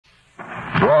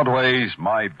Broadway's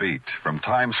My Beat, from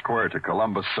Times Square to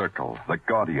Columbus Circle, the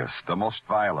gaudiest, the most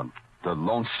violent, the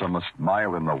lonesomest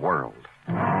mile in the world.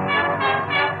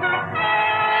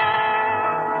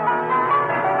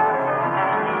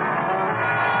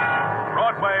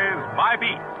 Broadway's My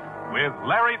Beat, with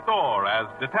Larry Thor as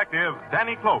Detective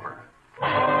Danny Clover.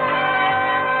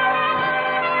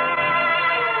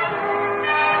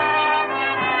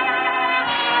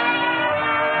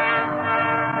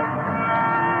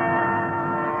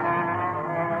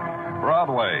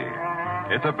 Broadway.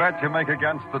 It's a bet you make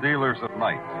against the dealers at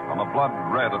night, on the blood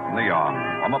red of neon,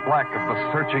 on the black of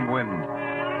the searching wind.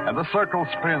 And the circle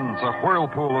spins, a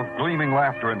whirlpool of gleaming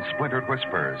laughter and splintered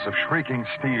whispers, of shrieking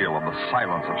steel and the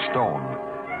silence of stone.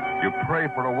 You pray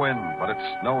for a win, but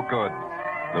it's no good.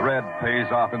 The red pays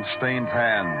off in stained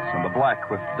hands, and the black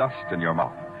with dust in your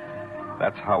mouth.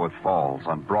 That's how it falls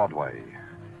on Broadway.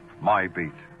 My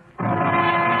Beat.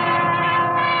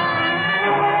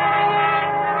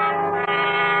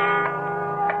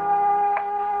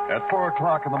 At 4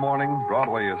 o'clock in the morning,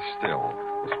 Broadway is still.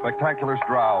 The spectaculars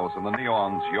drowse and the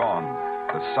neons yawn.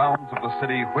 The sounds of the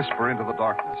city whisper into the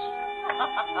darkness.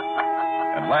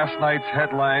 And last night's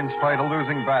headlines fight a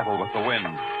losing battle with the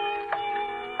wind.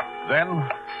 Then,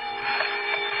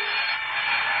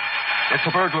 it's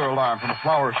a burglar alarm from the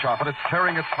flower shop, and it's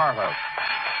tearing its heart out.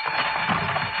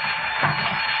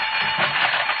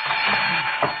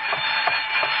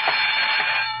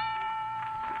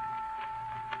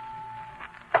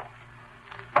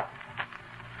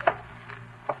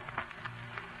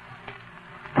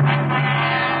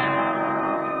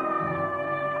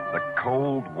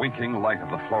 Winking light of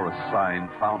the florist's sign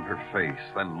found her face,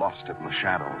 then lost it in the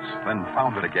shadows, then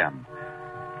found it again.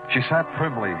 She sat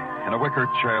primly in a wicker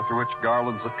chair through which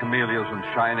garlands of camellias and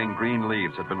shining green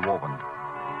leaves had been woven.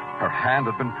 Her hand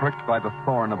had been pricked by the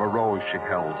thorn of a rose she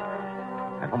held.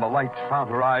 And when the light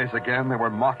found her eyes again, they were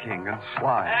mocking and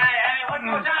sly. Hey, what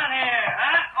goes on here,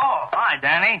 huh? Oh, hi,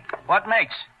 Danny. What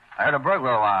makes? I heard a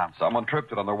burglar alarm. Someone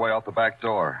tripped it on their way out the back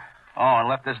door. Oh, and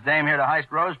left this dame here to heist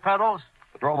rose petals?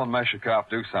 Patrolman Meshikoff,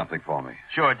 do something for me.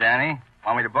 Sure, Danny.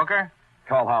 Want me to book her?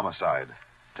 Call homicide.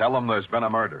 Tell them there's been a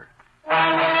murder.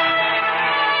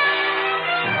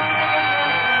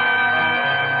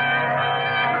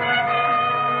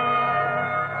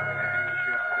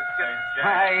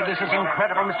 Why, this is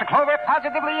incredible, Mr. Clover.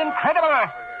 Positively incredible.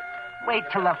 Wait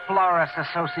till the Florist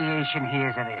Association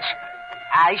hears of this.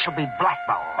 I shall be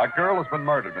blackballed. A girl has been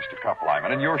murdered, Mr.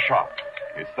 Kuppelheim, in your shop.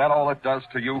 Is that all it does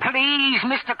to you? Please,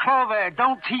 Mr. Clover,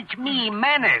 don't teach me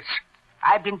manners.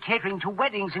 I've been catering to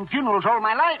weddings and funerals all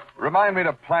my life. Remind me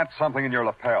to plant something in your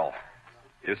lapel.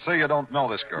 You say you don't know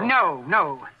this girl.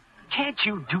 No. Can't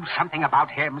you do something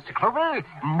about her, Mr. Clover?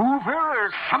 Move her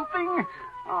or something?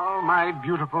 Oh, my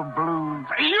beautiful blues.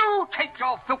 You take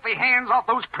your filthy hands off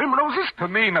those primroses. To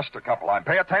me, Mr. Kuppelheim.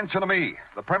 Pay attention to me.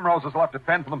 The primroses will have to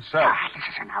fend for themselves. This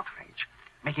is an outrage.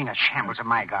 Making a shambles of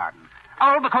my garden.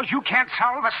 All because you can't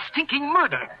solve a stinking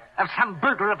murder of some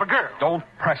burglar of a girl. Don't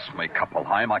press me,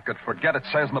 Kuppelheim. I could forget it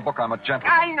says in the book I'm a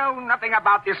gentleman. I know nothing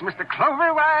about this, Mr.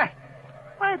 Clover.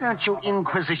 Why don't you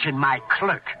inquisition my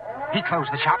clerk? He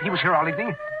closed the shop. He was here all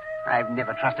evening. I've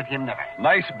never trusted him, never.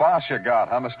 Nice boss you got,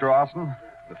 huh, Mr. Austin?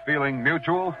 The feeling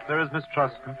mutual? There is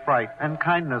mistrust and fright and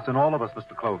kindness in all of us,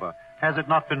 Mr. Clover. Has it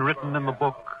not been written in the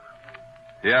book?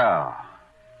 Yeah.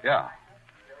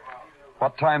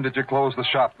 What time did you close the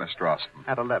shop, Mr. Austin?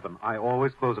 At 11. I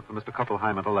always close it for Mr.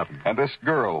 Kuppelheim at 11. And this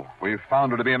girl, we've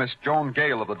found her to be a Miss Joan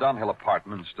Gale of the Dunhill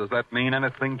Apartments. Does that mean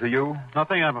anything to you?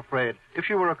 Nothing, I'm afraid. If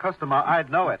she were a customer, I'd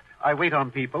know it. I wait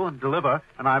on people and deliver,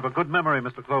 and I have a good memory,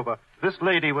 Mr. Clover. This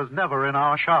lady was never in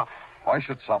our shop. Why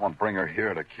should someone bring her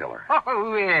here to kill her?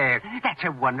 Oh, yes. That's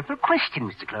a wonderful question,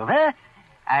 Mr. Clover.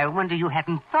 I wonder you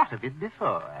hadn't thought of it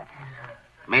before.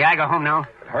 May I go home now?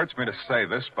 It hurts me to say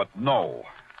this, but no.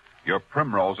 Your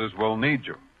primroses will need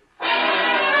you.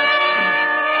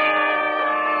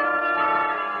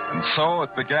 And so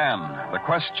it began, the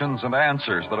questions and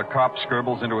answers that a cop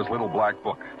scribbles into his little black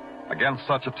book. Against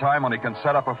such a time when he can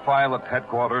set up a file at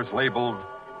headquarters labeled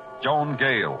Joan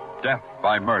Gale, Death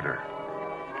by Murder.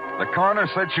 The coroner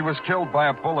said she was killed by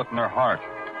a bullet in her heart.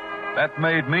 That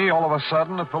made me, all of a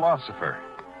sudden, a philosopher.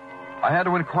 I had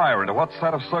to inquire into what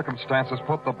set of circumstances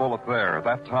put the bullet there at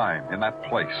that time, in that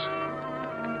place.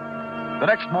 The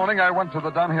next morning, I went to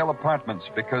the Dunhill Apartments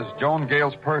because Joan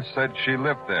Gale's purse said she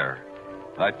lived there.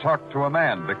 And I talked to a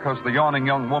man because the yawning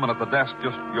young woman at the desk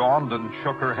just yawned and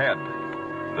shook her head.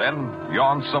 Then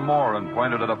yawned some more and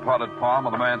pointed at a potted palm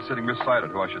of the man sitting beside it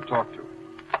who I should talk to.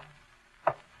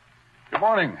 Good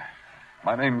morning.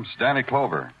 My name's Danny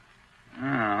Clover. Oh,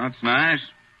 that's nice.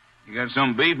 You got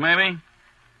some beef, maybe?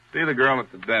 See the girl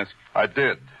at the desk. I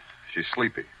did. She's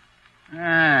sleepy.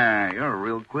 Ah, you're a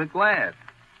real quick lad.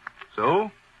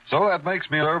 So? So that makes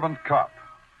me an urban cop.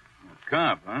 A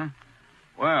cop, huh?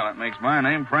 Well, that makes my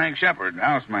name Frank Shepard,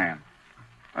 houseman.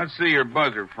 Let's see your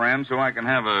buzzer, friend, so I can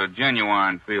have a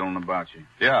genuine feeling about you.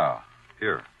 Yeah,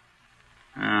 here.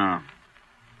 Oh.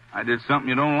 I did something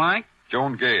you don't like?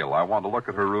 Joan Gale, I want to look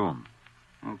at her room.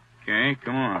 Okay,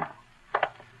 come on.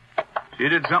 She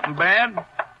did something bad?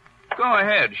 Go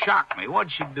ahead, shock me.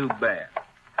 What'd she do bad?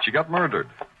 She got murdered.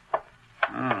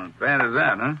 Oh, as bad as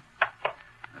that, huh?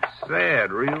 That's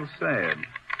sad, real sad.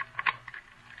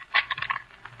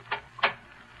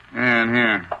 And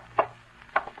here.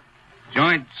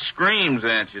 Joint screams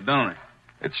at you, don't it?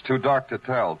 It's too dark to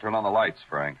tell. Turn on the lights,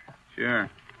 Frank. Sure.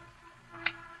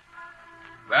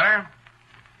 Better?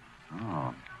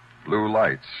 Oh, blue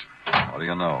lights. What do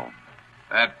you know?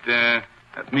 That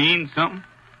means something?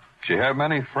 She have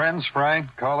many friends,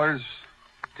 Frank? Callers?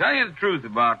 Tell you the truth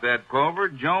about that, Clover.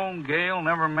 Joan Gale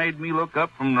never made me look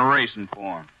up from the racing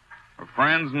form. Her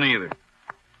friends neither.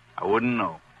 I wouldn't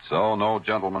know. So, no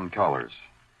gentleman callers.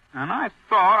 And I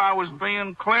thought I was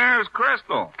being clear as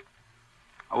crystal.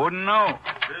 I wouldn't know.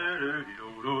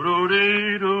 Who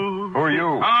are you?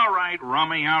 All right,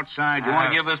 rummy outside. You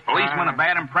want to give this policeman a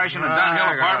bad impression of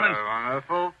Dunhill Apartments?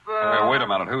 Wait a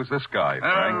minute. Who's this guy,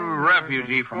 Frank?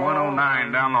 Refugee from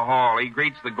 109 down the hall. He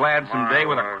greets the gladsome day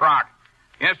with a crock.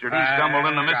 Yesterday, he stumbled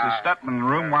into Mrs. Stutman's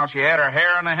room while she had her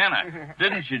hair in a henna.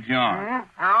 Didn't you, John?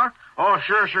 Oh,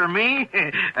 sure, me.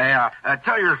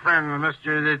 Tell your friend,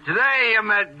 mister, that today I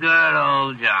met good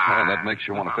old John. Oh, that makes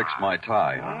you want to fix my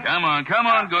tie, huh? Come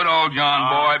on, good old John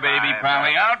boy, baby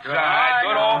pally. Outside,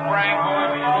 good old Frank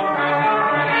boy.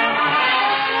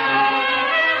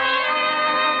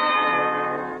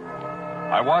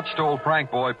 I watched old Frank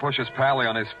boy push his pally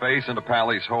on his face into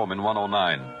Pally's home in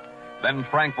 109. Then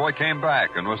Frank boy came back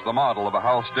and was the model of a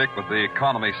house dick with the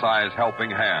economy-size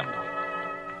helping hand.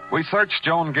 We searched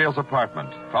Joan Gale's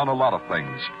apartment, found a lot of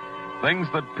things. Things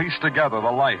that pieced together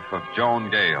the life of Joan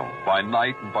Gale, by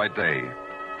night and by day.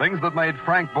 Things that made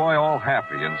Frank boy all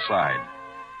happy inside.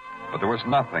 But there was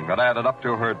nothing that added up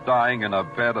to her dying in a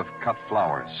bed of cut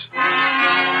flowers.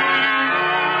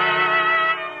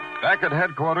 Back at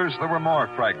headquarters, there were more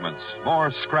fragments,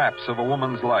 more scraps of a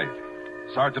woman's life.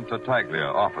 Sergeant Tartaglia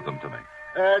offered them to me.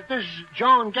 This is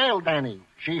Joan Gale, Danny.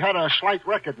 She had a slight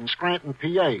record in Scranton,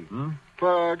 PA.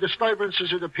 For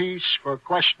disturbances of the peace, for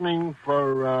questioning,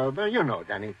 for, you know,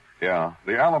 Danny. Yeah,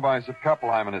 the alibis of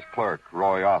Kuppelheim and his clerk,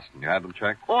 Roy Austin. You had them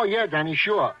checked? Oh, yeah, Danny,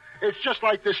 sure. It's just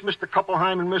like this Mr.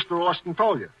 Kuppelheim and Mr. Austin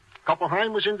told you.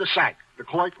 Kuppelheim was in the sack. The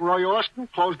clerk, Roy Austin,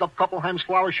 closed up Kuppelheim's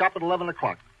flower shop at 11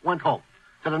 o'clock. Went home.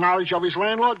 To the knowledge of his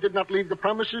landlord, did not leave the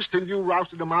premises till you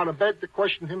rousted him out of bed to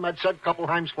question him at said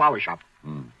Kuppelheim's flower shop.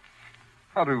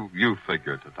 How do you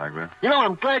figure, Tartaglia? You know,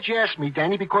 I'm glad you asked me,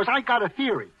 Danny, because I got a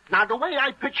theory. Now, the way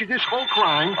I picture this whole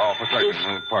crime... Oh,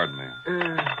 pardon me.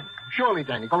 Surely,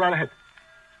 Danny. Go right ahead.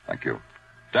 Thank you.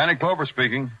 Danny Clover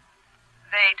speaking.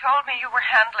 They told me you were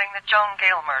handling the Joan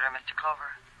Gale murder, Mr. Clover.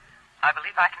 I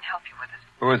believe I can help you with it.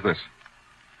 Who is this?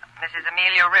 Mrs.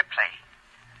 Amelia Ripley.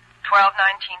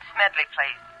 1219 Smedley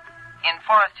Place. In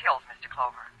Forest Hills, Mr.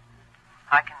 Clover.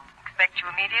 I can expect you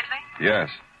immediately?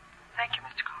 Yes. Thank you,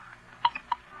 Mr. Clover.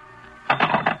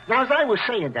 Now, as I was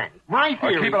saying, Danny, my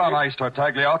theory... Keep it on ice,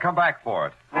 Tartaglia. I'll come back for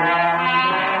it.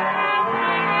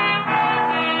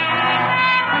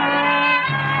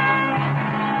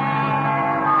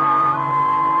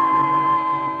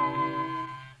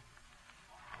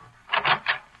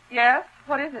 Yes?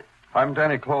 What is it? I'm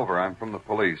Danny Clover. I'm from the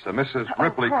police. Mrs.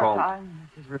 Ripley called... I'm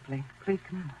Mrs. Ripley. Please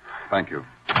come in. Thank you.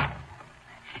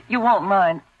 You won't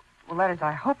mind... Well, that is,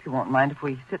 I hope you won't mind if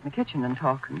we sit in the kitchen and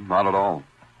talk. Not at all.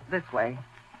 This way.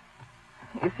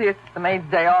 You see, it's the maid's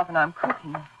day off, and I'm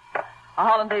cooking. A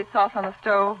hollandaise sauce on the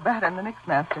stove, batter in the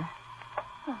mixmaster.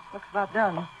 Oh, looks about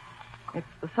done. It's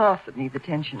the sauce that needs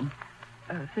attention.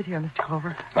 Sit here, Mr.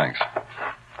 Clover. Thanks.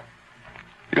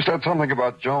 You said something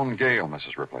about Joan Gale,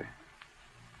 Mrs. Ripley.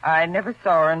 I never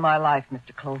saw her in my life,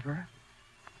 Mr. Clover.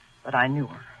 But I knew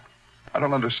her. I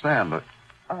don't understand.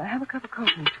 Have a cup of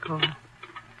coffee, Mr. Clover.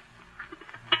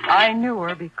 I knew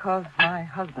her because my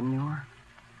husband knew her.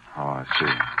 Oh, I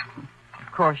see.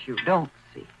 Of course you don't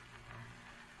see.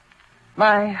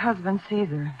 My husband sees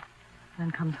her,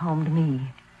 then comes home to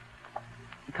me.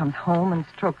 He comes home and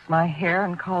strokes my hair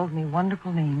and calls me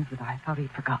wonderful names that I thought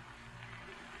he'd forgotten.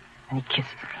 And he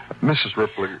kisses me. Mrs.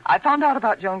 Ripley... I found out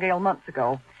about Joan Gale months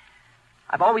ago.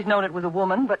 I've always known it was a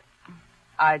woman, but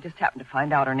I just happened to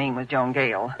find out her name was Joan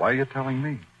Gale. Why are you telling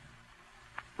me?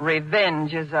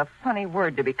 Revenge is a funny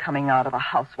word to be coming out of a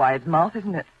housewife's mouth,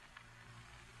 isn't it?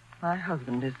 My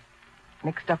husband is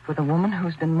mixed up with a woman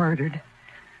who's been murdered.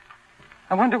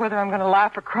 I wonder whether I'm going to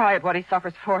laugh or cry at what he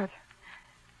suffers for it.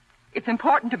 It's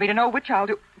important to me to know which I'll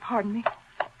do. Pardon me.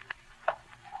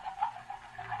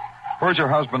 Where's your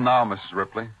husband now, Mrs.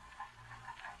 Ripley?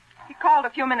 He called a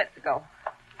few minutes ago.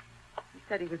 He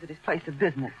said he was at his place of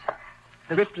business.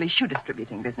 The Ripley shoe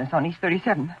distributing business on East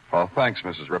 37th. Well, thanks,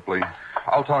 Mrs. Ripley.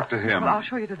 I'll talk to him. Well, I'll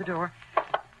show you to the door.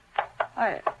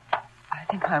 I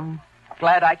think I'm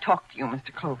glad I talked to you,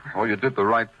 Mr. Clover. Oh, you did the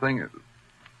right thing. Is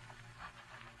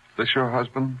this your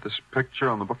husband, this picture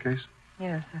on the bookcase?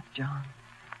 Yes, that's John.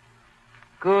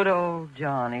 Good old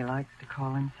John, he likes to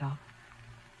call himself.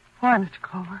 Why, Mr.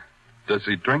 Clover? Does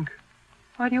he drink?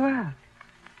 Why do you ask?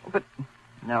 But,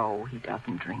 no, he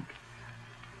doesn't drink.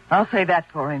 I'll say that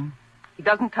for him. He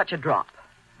doesn't touch a drop.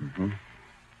 Mm-hmm.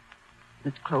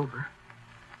 Miss Clover,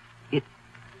 it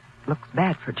looks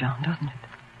bad for John, doesn't it?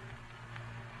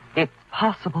 It's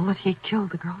possible that he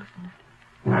killed the girl, isn't it?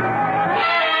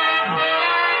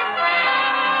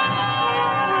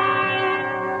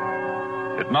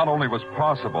 It not only was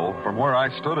possible, from where I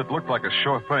stood, it looked like a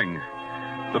sure thing.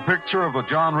 The picture of the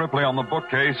John Ripley on the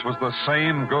bookcase was the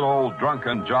same good old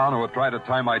drunken John who had tried to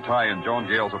tie my tie in Joan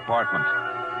Gale's apartment.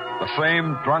 The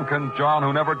same drunken John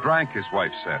who never drank, his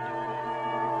wife said.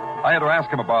 I had to ask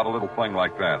him about a little thing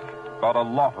like that. About a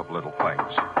lot of little things.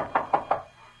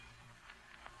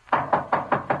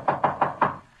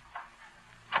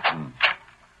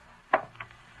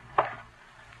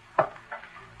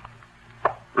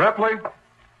 Ripley?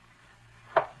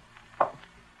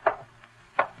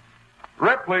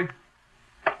 Ripley?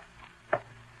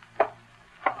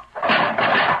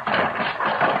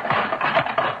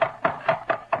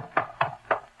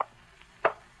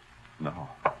 No.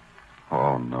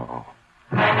 Oh, no.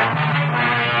 The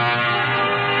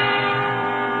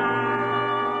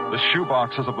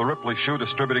shoeboxes of the Ripley shoe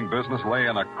distributing business lay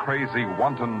in a crazy,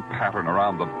 wanton pattern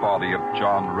around the body of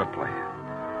John Ripley.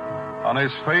 On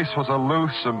his face was a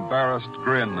loose, embarrassed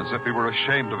grin, as if he were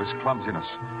ashamed of his clumsiness,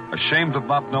 ashamed of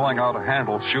not knowing how to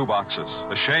handle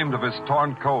shoeboxes, ashamed of his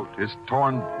torn coat, his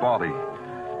torn body,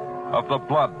 of the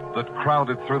blood that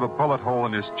crowded through the bullet hole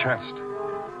in his chest.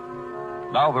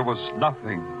 Now there was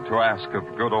nothing to ask of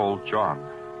good old John.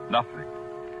 Nothing.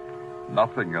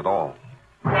 Nothing at all.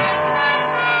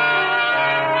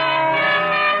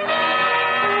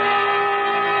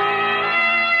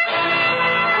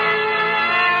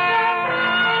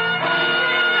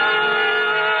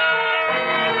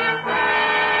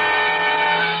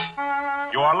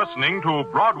 Listening to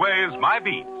Broadway's My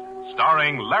Beat,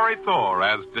 starring Larry Thor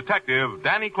as Detective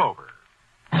Danny Clover.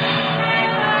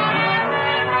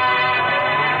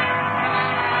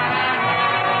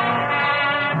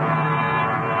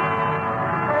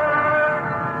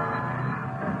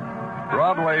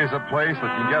 Broadway is a place that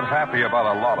can get happy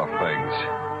about a lot of things.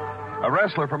 A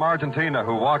wrestler from Argentina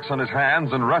who walks on his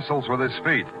hands and wrestles with his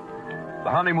feet.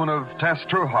 The honeymoon of Tess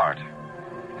Trueheart.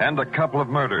 And a couple of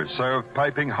murders served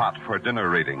piping hot for dinner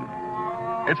reading.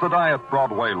 It's the diet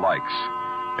Broadway likes.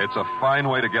 It's a fine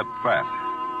way to get fat.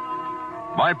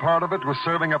 My part of it was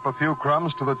serving up a few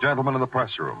crumbs to the gentlemen in the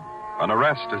press room. An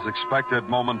arrest is expected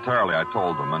momentarily, I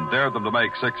told them, and dared them to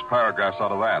make 6 paragraphs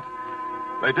out of that.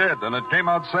 They did, and it came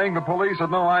out saying the police had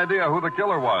no idea who the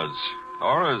killer was.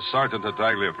 Or, as Sergeant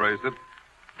Tartaglia phrased it,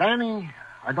 Danny,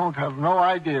 I don't have no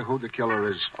idea who the killer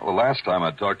is. Well, the last time I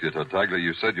talked to you, Tartaglia,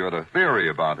 you said you had a theory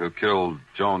about who killed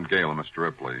Joan Gale and Mr.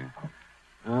 Ripley.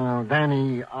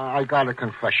 Danny, I got a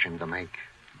confession to make.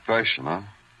 Confession, huh?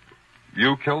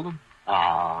 You killed him?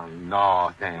 Oh,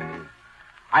 no, Danny.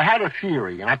 I had a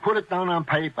theory, and I put it down on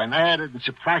paper and added and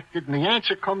subtracted, and the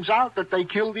answer comes out that they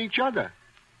killed each other.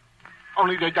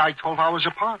 Only they died 12 hours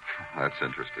apart. That's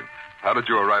interesting. How did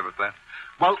you arrive at that?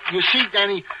 Well, you see,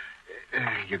 Danny...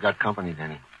 you got company,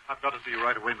 Danny. I've got to see you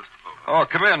right away, Mr. Clover. Oh,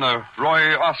 come in.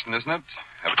 Roy Austin, isn't it?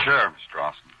 Have a chair, Mr.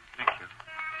 Austin. Thank you.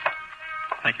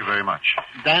 Thank you very much.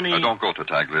 Danny... don't go,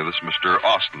 Tartaglia. This is Mr.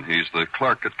 Austin. He's the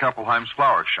clerk at Kappelheim's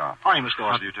flower shop. Hi, Mr. Austin.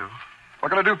 How do you do? What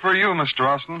can I do for you, Mr.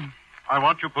 Austin? I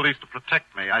want you police to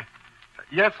protect me.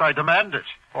 Yes, I demand it.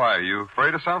 Why, are you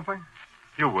afraid of something?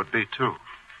 You would be, too.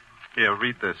 Here,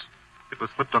 read this. It was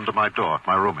slipped under my door at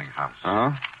my rooming house.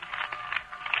 Huh?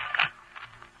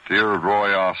 Dear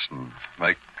Roy Austin,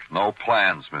 make no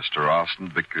plans, Mr. Austin,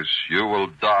 because you will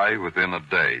die within a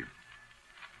day.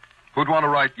 Who'd want to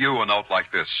write you a note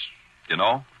like this? You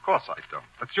know? Of course I don't.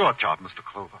 That's your job, Mr.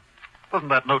 Clover. Doesn't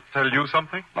that note tell you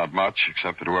something? Not much,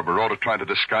 except that whoever wrote it tried to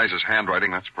disguise his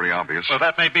handwriting. That's pretty obvious. Well,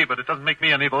 that may be, but it doesn't make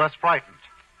me any the less frightened.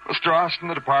 Mr. Austin,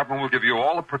 the department will give you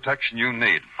all the protection you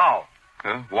need. How?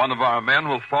 One of our men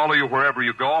will follow you wherever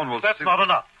you go and will... That's not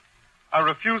enough. I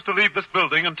refuse to leave this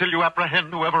building until you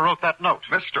apprehend whoever wrote that note.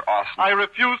 Mr. Austin. I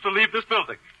refuse to leave this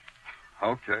building.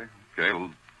 Okay.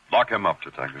 Lock him up,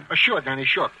 Detective. Sure, Danny,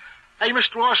 sure. Hey,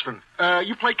 Mr. Austin,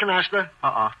 you play canasta?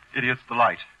 Idiot's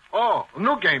Delight. Oh, a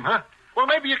new game, huh? Well,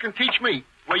 maybe you can teach me.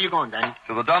 Where you going, Danny?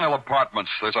 To the Dunhill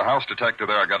Apartments. There's a house detective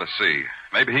there I got to see.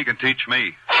 Maybe he can teach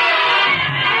me.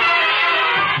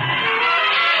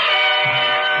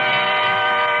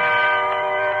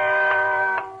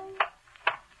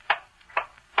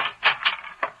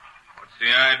 What's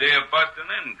the idea of busting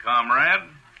in, comrade?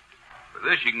 For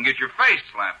this, you can get your face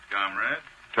slapped, comrade.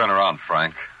 Turn around,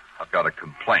 Frank. I've got a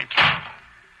complaint.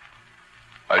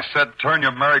 I said turn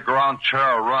your merry-go-round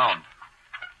chair around.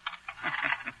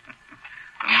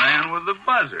 The man with the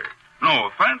buzzer. No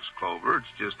offense, Clover. It's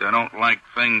just I don't like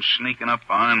things sneaking up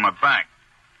behind my back.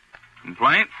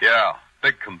 Complaint? Yeah,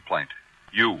 big complaint.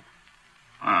 You.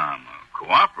 I'm a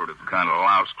cooperative kind of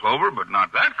louse, Clover, but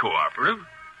not that cooperative.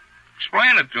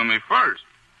 Explain it to me first.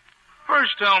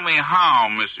 First tell me how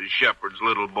Mrs. Shepard's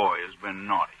little boy has been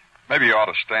naughty. Maybe you ought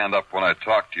to stand up when I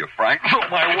talk to you, Frank.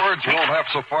 My words won't have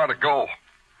so far to go.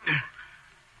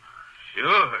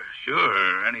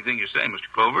 Sure. Anything you say, Mr.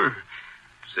 Clover.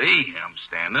 See, I'm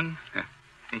standing.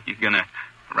 You gonna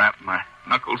wrap my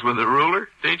knuckles with a ruler,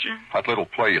 teacher? That little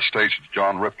play you staged with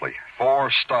John Ripley.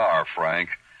 4-star, Frank.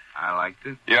 I liked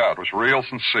it. Yeah, it was real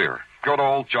sincere. Good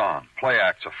old John. Play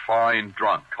act's a fine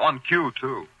drunk. On cue,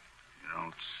 too. You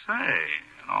don't say.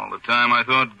 And all the time I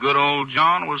thought good old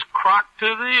John was crocked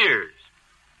to the ears.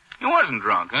 He wasn't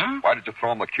drunk, huh? Why did you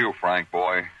throw him the cue, Frank,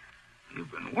 boy?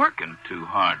 You've been working too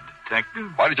hard,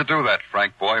 Detective. Why did you do that,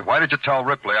 Frank, boy? Why did you tell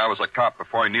Ripley I was a cop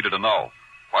before he needed to know?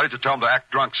 Why did you tell him to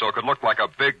act drunk so it could look like a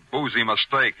big, boozy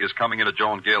mistake, his coming into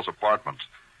Joan Gale's apartment?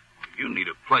 You need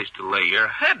a place to lay your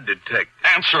head, Detective.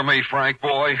 Answer me, Frank,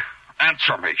 boy.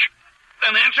 Answer me.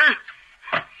 An answer?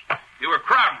 You were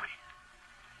crowding me.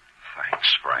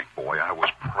 Thanks, Frank, boy. I was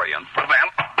praying for that.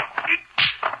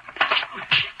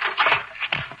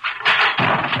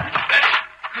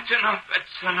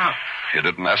 That's enough. You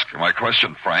didn't ask me my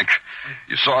question, Frank.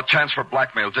 You saw a chance for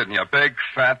blackmail, didn't you? Big,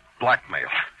 fat blackmail.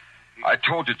 I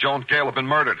told you Joan Gale had been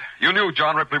murdered. You knew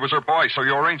John Ripley was her boy, so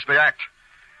you arranged the act.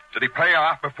 Did he pay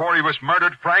off before he was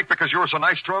murdered, Frank, because you were so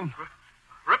nice to him?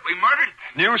 Ripley murdered?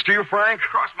 News to you, Frank?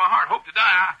 Cross my heart, hope to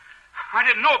die. I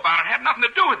didn't know about it. Had nothing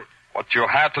to do with it. What you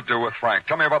had to do with Frank.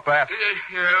 Tell me about that.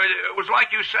 It was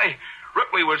like you say.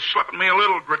 Ripley was slipping me a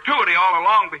little gratuity all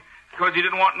along because he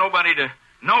didn't want nobody to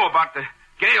know about the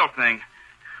Gale thing.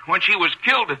 When she was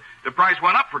killed, the price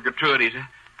went up for gratuities.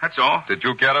 That's all. Did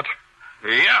you get it?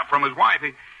 Yeah, from his wife.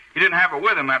 He didn't have it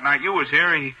with him that night you was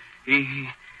here. He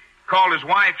called his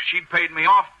wife. She paid me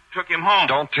off, took him home.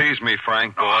 Don't tease me,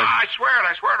 Frank, boy. I swear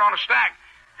it on a stack.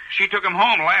 She took him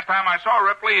home. The last time I saw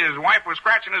Ripley, his wife was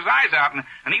scratching his eyes out,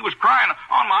 and he was crying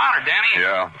on my honor, Danny.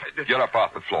 Yeah. Get up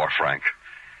off the floor, Frank.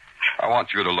 I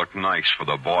want you to look nice for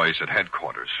the boys at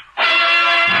headquarters.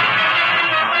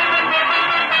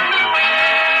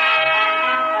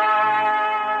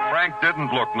 Frank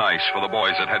didn't look nice for the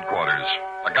boys at headquarters.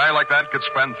 A guy like that could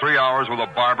spend 3 hours with a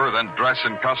barber, then dress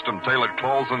in custom-tailored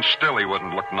clothes, and still he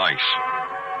wouldn't look nice.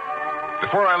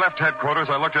 Before I left headquarters,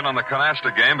 I looked in on the canasta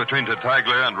game between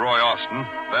Tartaglia and Roy Austin,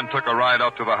 then took a ride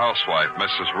out to the housewife,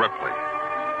 Mrs. Ripley.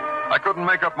 I couldn't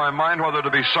make up my mind whether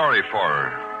to be sorry for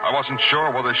her. I wasn't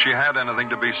sure whether she had anything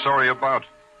to be sorry about.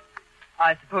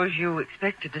 I suppose you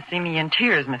expected to see me in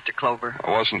tears, Mr. Clover.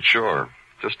 I wasn't sure.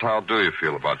 Just how do you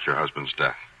feel about your husband's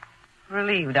death?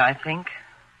 Relieved, I think.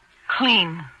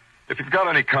 Clean. If you've got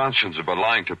any conscience about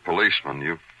lying to policemen,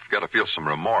 you've got to feel some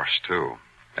remorse, too.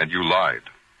 And you lied.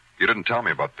 You didn't tell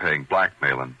me about paying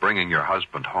blackmail and bringing your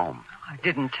husband home. I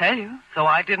didn't tell you, so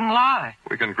I didn't lie.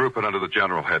 We can group it under the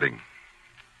general heading.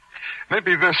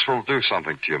 Maybe this will do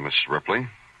something to you, Miss Ripley.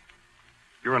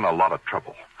 You're in a lot of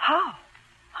trouble. How?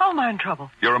 How am I in trouble?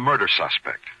 You're a murder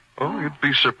suspect. Oh, you'd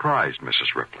be surprised,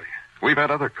 Mrs. Ripley. We've had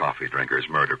other coffee drinkers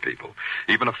murder people.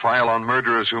 Even a file on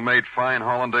murderers who made fine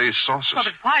hollandaise sauces. But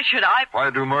why should I... Why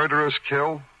do murderers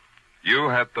kill? You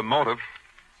had the motive.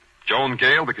 Joan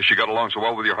Gale, because she got along so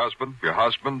well with your husband. Your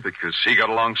husband, because he got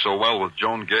along so well with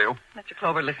Joan Gale. Mr.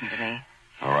 Clover, listen to me.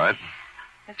 All right.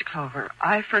 Mr. Clover,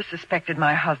 I first suspected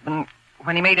my husband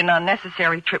when he made an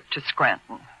unnecessary trip to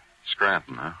Scranton.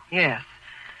 Scranton, huh? Yes.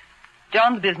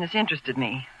 John's business interested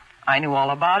me. I knew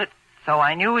all about it, so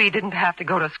I knew he didn't have to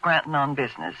go to Scranton on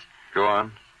business. Go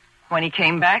on. When he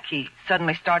came back, he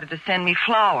suddenly started to send me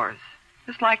flowers.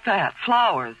 Just like that,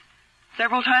 flowers.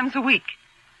 Several times a week.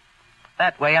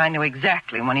 That way I knew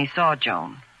exactly when he saw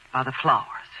Joan, by the flowers.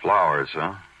 Flowers,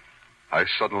 huh? I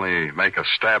suddenly make a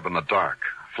stab in the dark.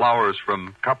 Flowers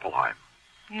from Kuppelheim.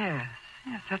 Yes,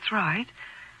 Yes, that's right.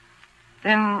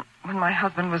 Then, when my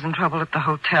husband was in trouble at the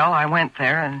hotel, I went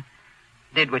there and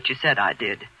did what you said I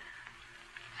did.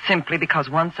 Simply because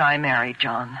once I married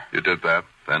John. You did that,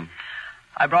 then?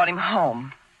 I brought him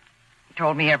home. He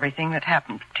told me everything that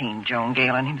happened between Joan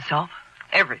Gale and himself.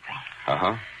 Everything.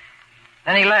 Uh-huh.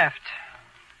 Then he left.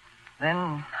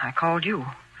 Then I called you.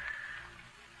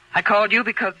 I called you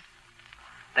because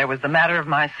there was the matter of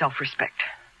my self-respect.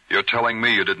 You're telling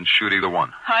me you didn't shoot either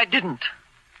one? I didn't.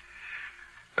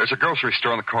 There's a grocery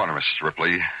store on the corner, Mrs.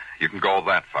 Ripley. You can go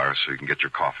that far so you can get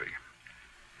your coffee.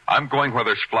 I'm going where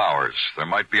there's flowers. There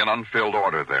might be an unfilled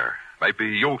order there.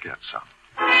 Maybe you'll get some.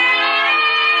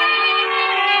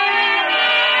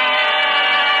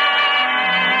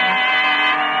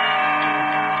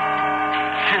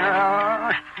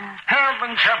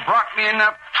 Heavens have brought me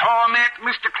enough torment,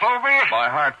 Mr. Clover. My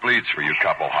heart bleeds for you,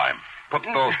 Koppelheim. Put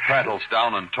those prattles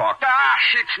down and talk.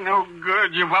 Gosh, it's no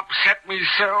good. You've upset me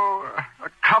so. A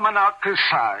coming out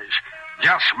cassage.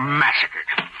 Just massacred.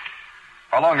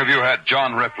 How long have you had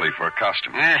John Ripley for a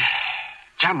customer?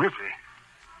 John Ripley?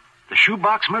 The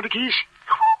shoebox murder case?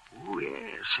 Oh,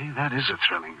 yeah. See, that is a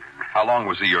thrilling one. How long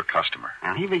was he your customer?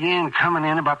 Well, he began coming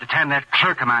in about the time that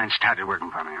clerk of mine started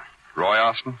working for me. Roy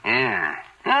Austin? Yeah.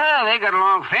 Oh, they got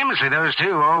along famously, those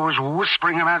two, always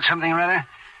whispering about something or other.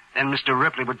 Then Mr.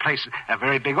 Ripley would place a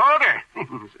very big order.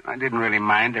 I didn't really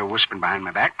mind their whispering behind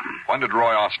my back. When did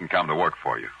Roy Austin come to work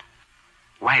for you?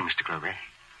 Why, Mr. Clover?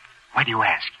 Why do you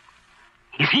ask?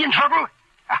 Is he in trouble?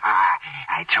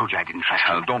 I told you I didn't trust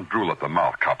him. Don't drool at the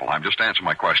mouth, Koppelheim. Just answer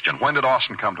my question. When did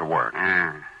Austin come to work?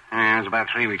 It was about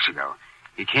 3 weeks ago.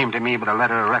 He came to me with a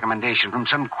letter of recommendation from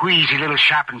some queasy little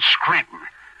shop in Scranton.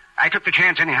 I took the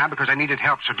chance anyhow because I needed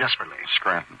help so desperately.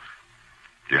 Scranton.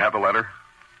 Do you have the letter?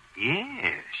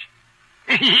 Yes.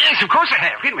 Yes, of course I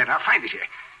have. Wait a minute, I'll find it here.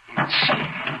 Let's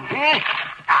see.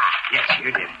 Yes,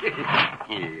 you did.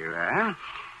 Here you are.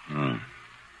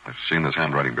 I've seen this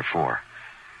handwriting before.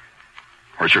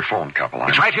 Where's your phone, Koppelheim?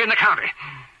 It's right here in the counter.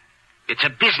 It's a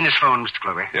business phone, Mr.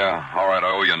 Clover. Yeah, all right, I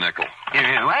owe you a nickel.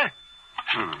 Yeah, what?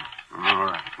 All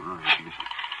right.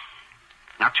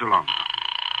 Not too long.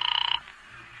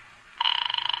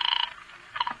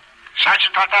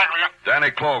 Sergeant Tartaglia. Danny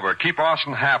Clover, keep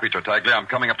Austin happy, Tartaglia. I'm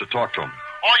coming up to talk to him.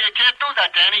 Oh, you can't do that,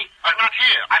 Danny. I'm not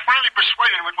here. I finally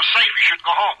persuaded him it was safe he should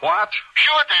go home. What?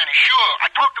 Sure, Danny, sure. I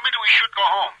talked him into he should go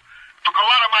home. Took a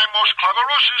lot of my most clever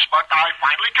ruses, but I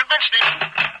finally convinced him.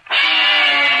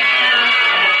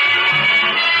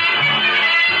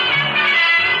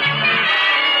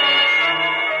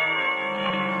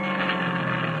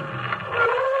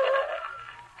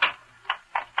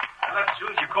 As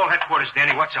soon as you call headquarters,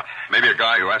 Danny, what's up? Maybe a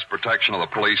guy who asked protection of the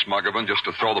police, Muggavan, just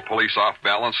to throw the police off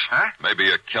balance. Huh?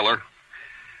 Maybe a killer.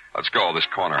 Let's go, this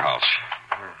corner house.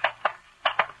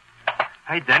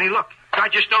 Hey, Danny, look. Guy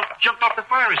just jumped off the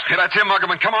fire escape. Hey, that's him,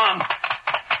 Muggavan. Come on.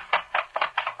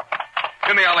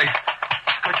 In the alley.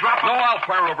 Drop him. No, I'll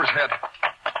fire over his head.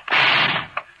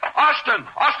 Austin!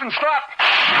 Austin, stop!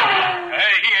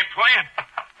 Hey, he ain't playing.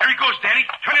 Here he goes, Danny.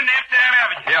 Turning to Amsterdam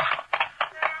Avenue. Yeah.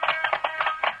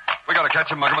 We gotta catch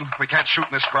him, Muggavan. We can't shoot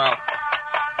in this crowd.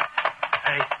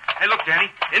 Hey, look, Danny.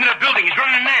 Into the building. He's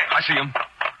running in there. I see him.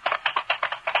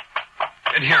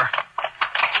 In here.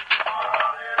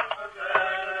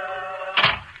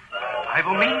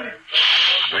 Rival me?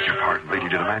 Beg your pardon, lady.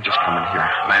 Did a man just come in here?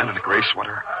 A man in a gray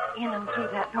sweater? In and through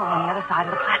that door on the other side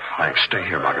of the platform. Thanks. Stay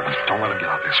here, Muggavan. Don't let him get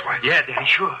out this way. Yeah, Danny,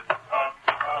 sure.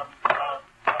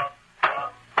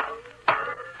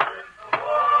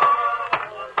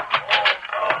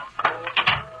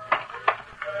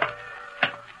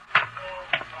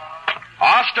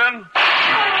 Austin!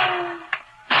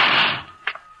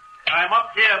 I'm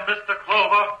up here, Mr.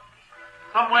 Clover.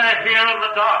 Somewhere here in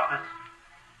the darkness.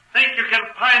 Think you can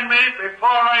find me before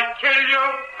I kill you?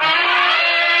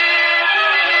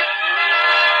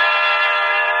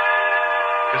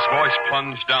 His voice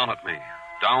plunged down at me,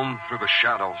 down through the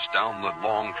shadows, down the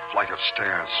long flight of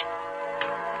stairs.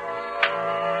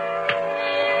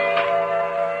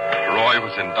 Roy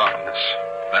was in darkness.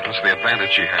 That was the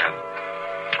advantage he had.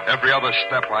 Every other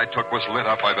step I took was lit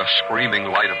up by the screaming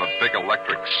light of a big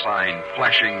electric sign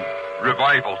flashing,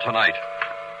 "Revival tonight."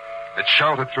 It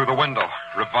shouted through the window,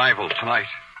 "Revival tonight."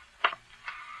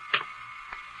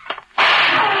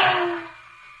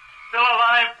 Still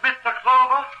alive, Mr.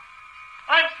 Clover?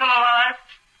 I'm still alive.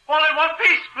 All in one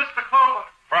piece, Mr. Clover.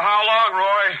 For how long,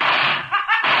 Roy?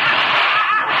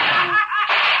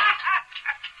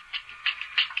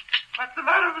 What's the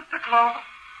matter, Mr. Clover?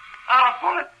 Out of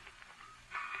bullet?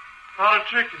 Not a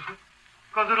trick, is it?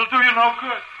 Because it'll do you no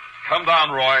good. Come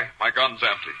down, Roy. My gun's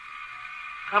empty.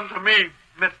 Come to me,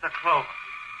 Mr. Clover.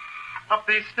 up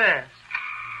these stairs.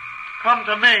 Come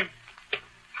to me.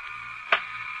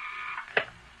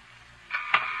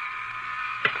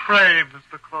 Pray,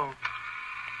 Mr. Clover.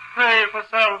 Pray for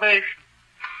salvation.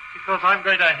 Because I'm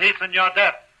going to hasten your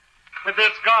death with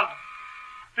this gun.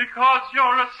 Because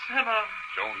you're a sinner.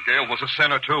 Joan Gale was a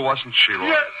sinner, too, wasn't she, Roy?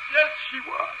 Yes, she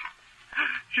was.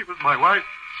 She was my wife,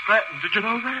 Stratton. Did you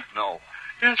know that? No.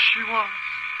 Yes, she was.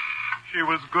 She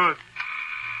was good.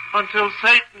 Until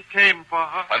Satan came for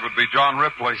her. That would be John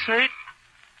Ripley. Satan?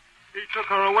 He took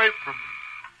her away from me.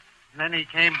 And then he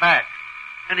came back.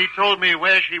 And he told me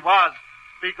where she was.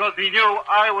 Because he knew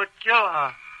I would kill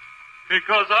her.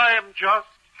 Because I am just.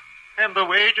 And the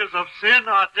wages of sin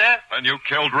are death. And you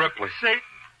killed Ripley. Satan.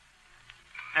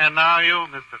 And now you,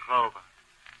 Mr. Clover.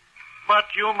 But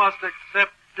you must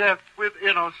accept death with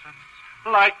innocence.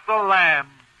 Like the lamb.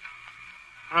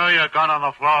 Throw your gun on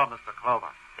the floor, Mr. Clover.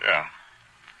 Yeah,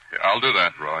 I'll do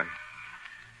that, Roy.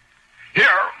 Here.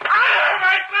 Ah,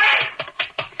 my leg!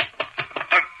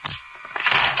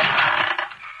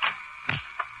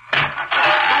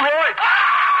 Roy!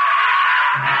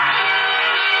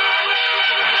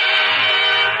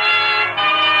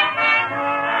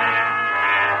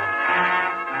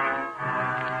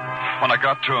 When I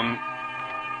got to him,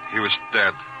 he was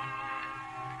dead.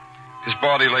 His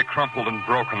body lay crumpled and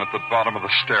broken at the bottom of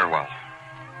the stairwell.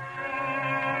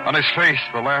 On his face,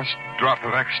 the last drop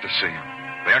of ecstasy.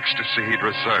 The ecstasy he'd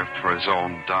reserved for his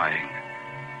own dying.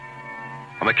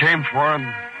 When they came for him,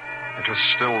 it was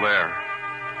still there.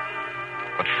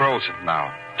 But frozen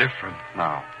now, different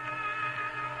now.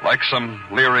 Like some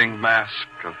leering mask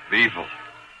of evil.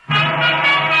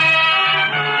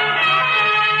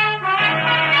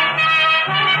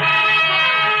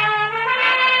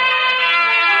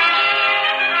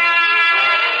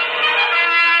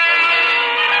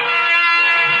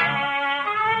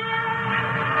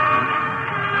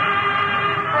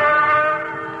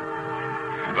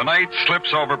 The night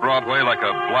slips over Broadway like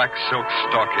a black silk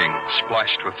stocking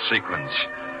splashed with sequins.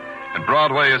 And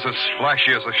Broadway is as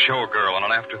flashy as a showgirl on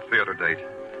an after-theater date.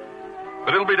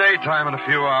 But it'll be daytime in a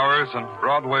few hours, and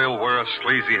Broadway will wear a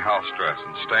sleazy house dress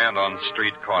and stand on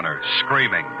street corners,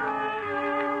 screaming.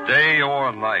 Day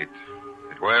or night,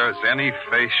 it wears any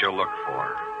face you'll look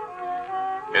for.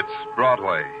 It's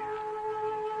Broadway,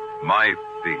 my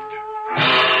beat.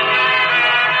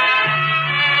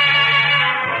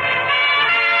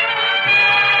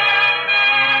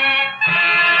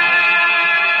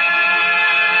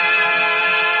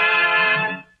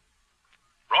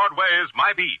 Broadway's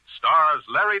My Beat stars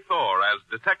Larry Thor as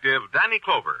Detective Danny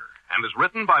Clover and is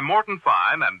written by Morton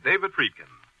Fine and David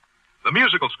Friedkin. The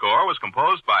musical score was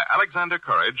composed by Alexander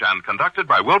Courage and conducted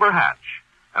by Wilbur Hatch,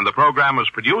 and the program was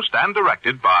produced and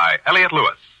directed by Elliott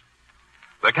Lewis.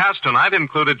 The cast tonight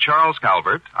included Charles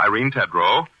Calvert, Irene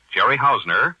Tedrow, Jerry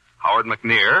Hausner, Howard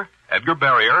McNear, Edgar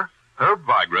Barrier, Herb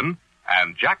Vigran,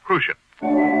 and Jack Crucian.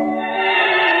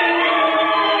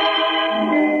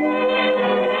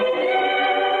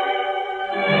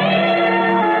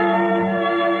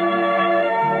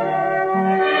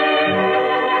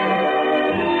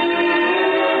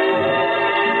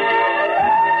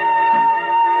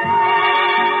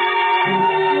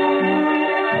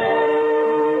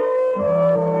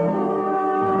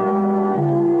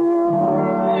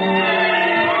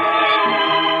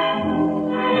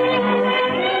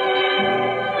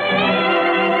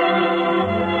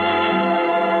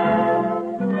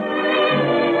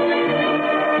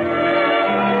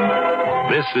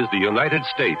 This is the United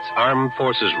States Armed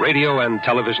Forces Radio and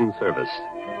Television Service.